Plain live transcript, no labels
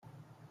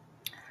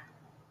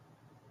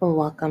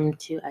Welcome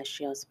to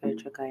Ashio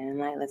Spiritual Guide and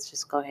Light. Let's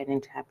just go ahead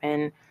and tap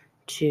in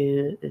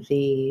to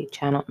the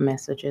channel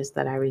messages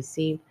that I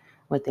received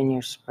within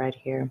your spread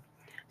here.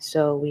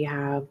 So we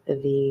have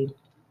the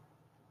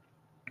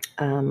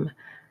um,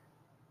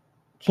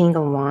 King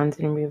of Wands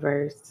in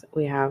reverse.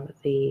 We have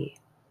the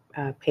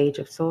Page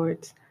of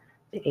Swords,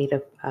 the Eight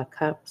of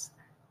Cups,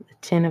 the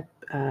Ten of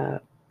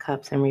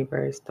Cups in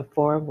reverse, the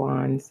Four of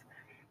Wands,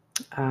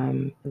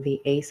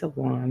 the Ace of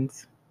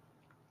Wands,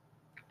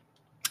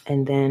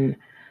 and then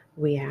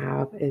we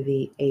have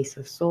the Ace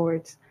of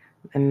Swords,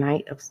 the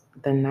Knight of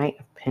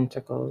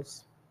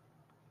Pentacles,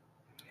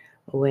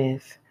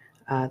 with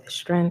the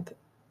Strength,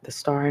 the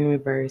Star in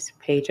reverse,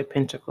 Page of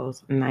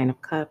Pentacles, Nine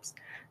of Cups,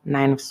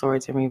 Nine of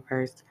Swords in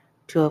reverse,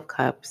 Two of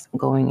Cups,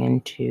 going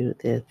into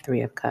the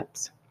Three of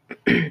Cups.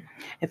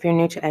 If you're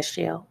new to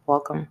SGL,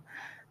 welcome.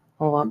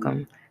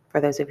 Welcome. For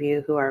those of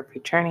you who are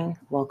returning,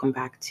 welcome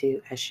back to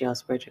SGL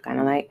Spiritual Guide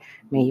and Light.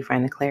 May you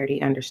find the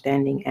clarity,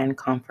 understanding, and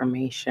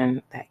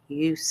confirmation that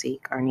you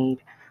seek or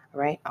need.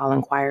 All right. All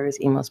inquiries,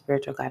 email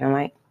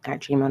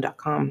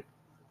spiritualguideandlight@gmail.com.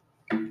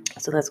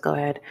 So let's go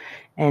ahead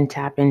and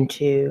tap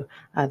into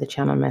the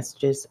channel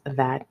messages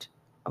that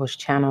was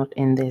channeled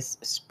in this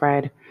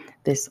spread,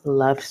 this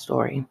love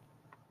story.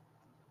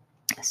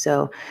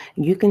 So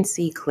you can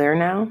see clear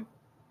now.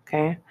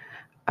 Okay.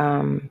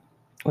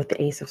 With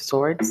the Ace of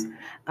Swords,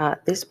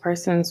 this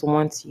person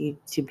wants you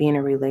to be in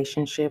a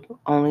relationship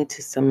only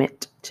to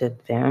submit to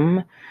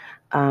them.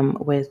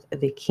 With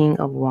the King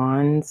of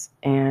Wands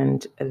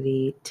and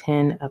the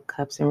Ten of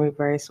Cups in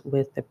reverse,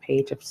 with the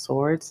Page of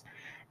Swords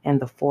and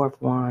the Four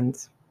of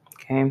Wands.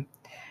 Okay.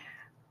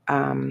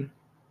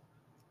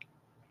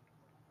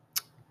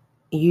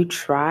 You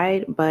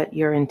tried, but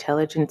your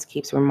intelligence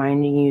keeps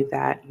reminding you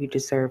that you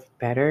deserve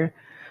better.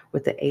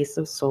 With the Ace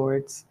of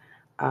Swords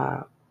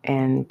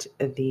and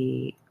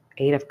the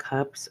Eight of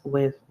Cups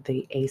with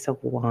the Ace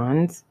of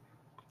Wands.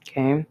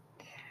 Okay.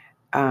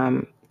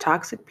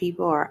 Toxic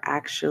people are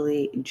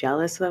actually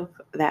jealous of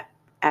that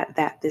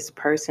this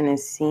person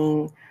is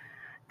seeing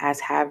as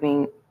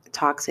having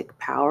toxic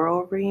power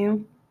over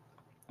you.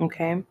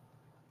 Okay.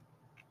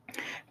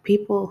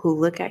 People who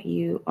look at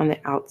you on the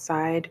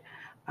outside,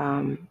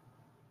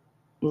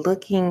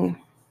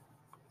 looking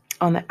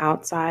on the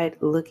outside,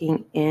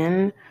 looking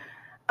in,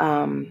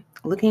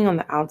 looking on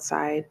the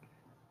outside,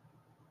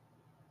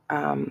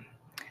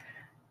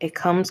 it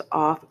comes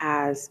off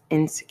as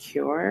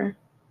insecure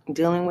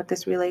dealing with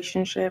this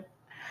relationship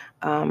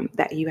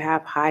that you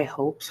have high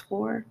hopes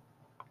for.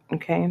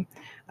 Okay.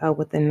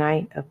 With the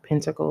Knight of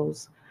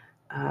Pentacles,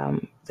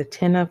 the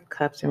Ten of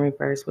Cups in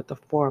reverse with the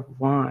Four of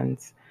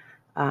Wands,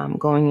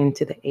 going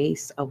into the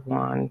Ace of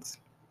Wands.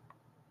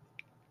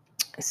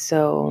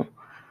 So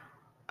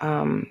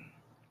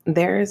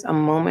there is a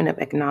moment of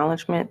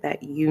acknowledgement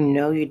that you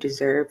know you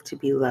deserve to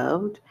be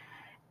loved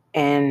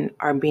and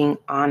are being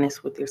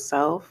honest with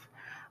yourself.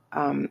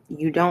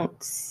 You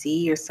don't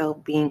see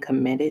yourself being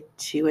committed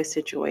to a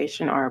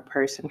situation or a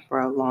person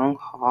for a long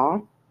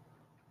haul.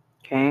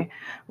 Okay.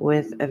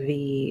 With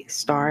the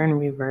Star in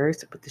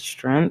reverse, with the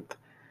Strength.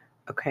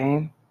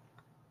 Okay.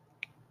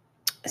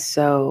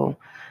 So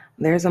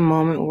there's a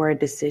moment where a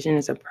decision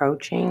is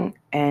approaching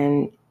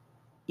and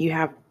you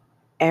have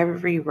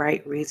every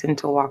right reason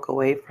to walk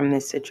away from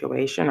this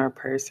situation or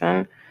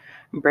person.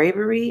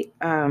 Bravery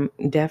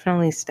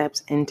definitely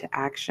steps into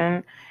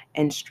action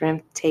and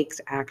strength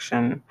takes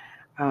action.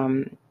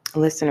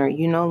 Listener,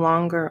 you no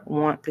longer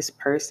want this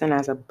person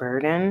as a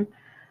burden.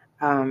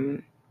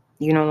 Um,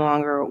 you no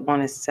longer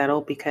want to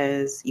settle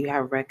because you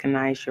have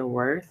recognized your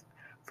worth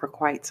for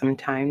quite some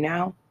time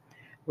now.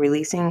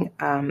 Releasing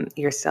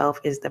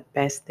yourself is the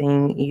best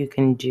thing you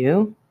can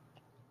do.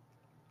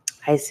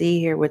 I see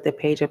here with the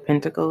Page of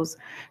Pentacles,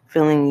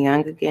 feeling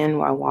young again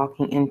while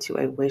walking into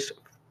a wish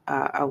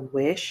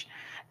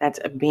that's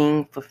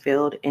being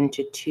fulfilled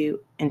into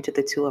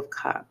the Two of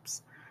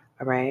Cups.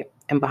 All right,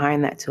 and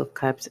behind that Two of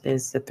Cups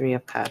is the Three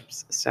of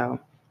Cups. So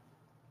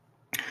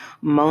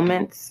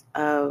moments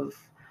of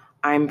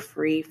I'm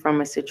free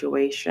from a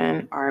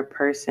situation are a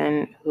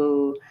person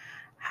who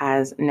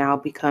has now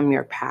become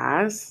your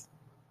past.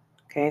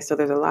 Okay, so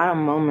there's a lot of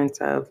moments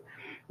of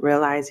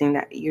realizing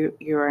that you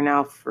are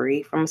now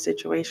free from a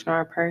situation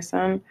or a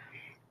person.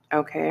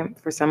 Okay,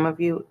 for some of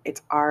you,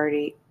 it's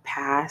already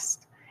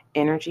past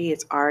energy.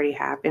 It's already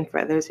happened. For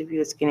others of you,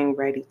 it's getting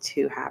ready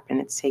to happen.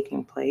 It's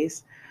taking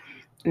place.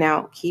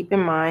 Now, keep in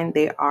mind,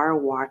 they are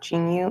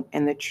watching you,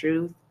 and the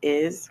truth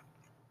is,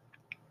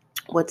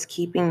 what's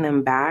keeping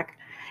them back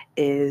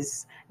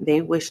is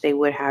they wish they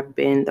would have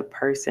been the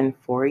person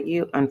for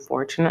you.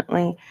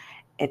 Unfortunately,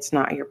 it's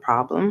not your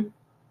problem.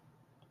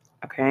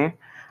 Okay.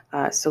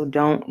 So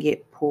don't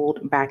get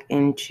pulled back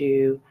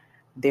into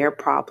their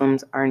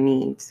problems or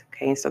needs.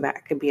 Okay. So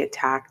that could be a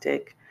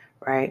tactic,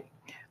 right?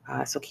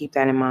 So keep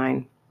that in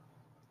mind.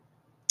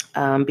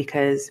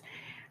 Because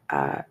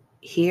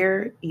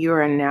here you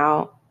are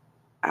now,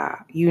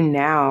 you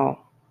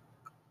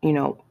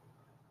know,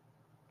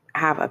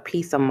 have a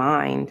peace of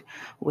mind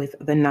with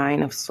the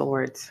Nine of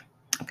Swords,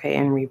 okay,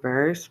 in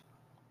reverse.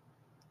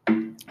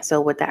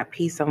 So with that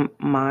peace of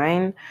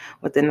mind,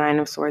 with the Nine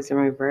of Swords in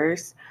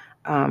reverse,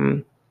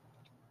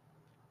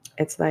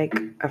 it's like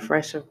a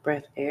fresh of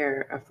breath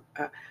air,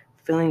 of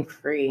feeling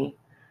free.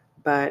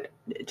 But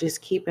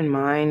just keep in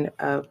mind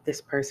of this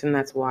person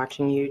that's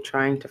watching you,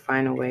 trying to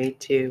find a way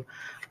to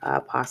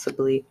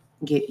possibly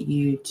get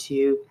you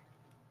to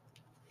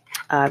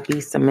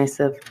be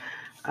submissive,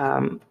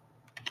 um,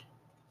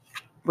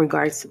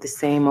 regards to the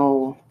same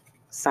old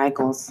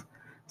cycles.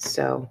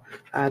 So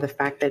the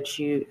fact that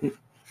you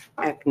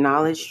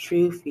acknowledge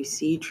truth, you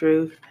see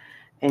truth,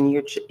 and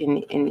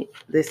and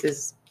this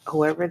is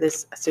whoever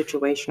this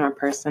situation or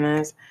person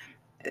is.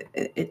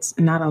 It's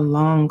not a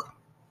long.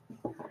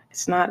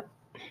 It's not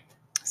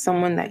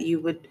someone that you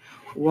would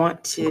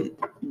want to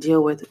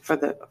deal with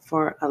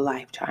for a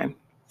lifetime.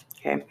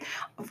 Okay.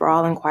 For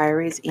all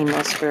inquiries,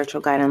 email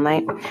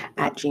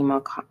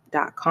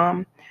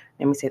spiritualguideandlight@gmail.com.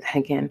 Let me say that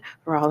again.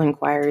 For all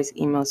inquiries,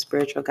 email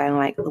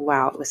spiritualguideandlight.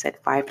 Wow, it was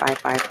at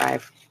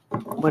 5555.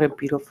 What a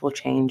beautiful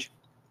change.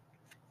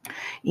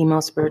 Email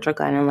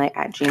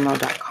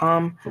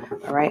spiritualguideandlight@gmail.com.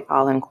 All right,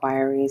 all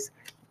inquiries.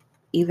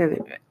 Either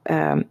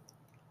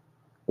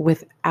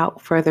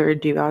without further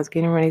ado, I was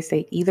getting ready to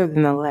say either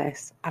than the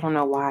less. I don't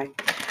know why,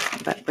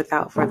 but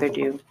without further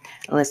ado,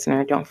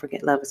 listener, don't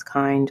forget love is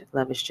kind,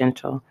 love is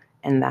gentle,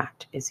 and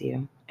that is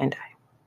you and I.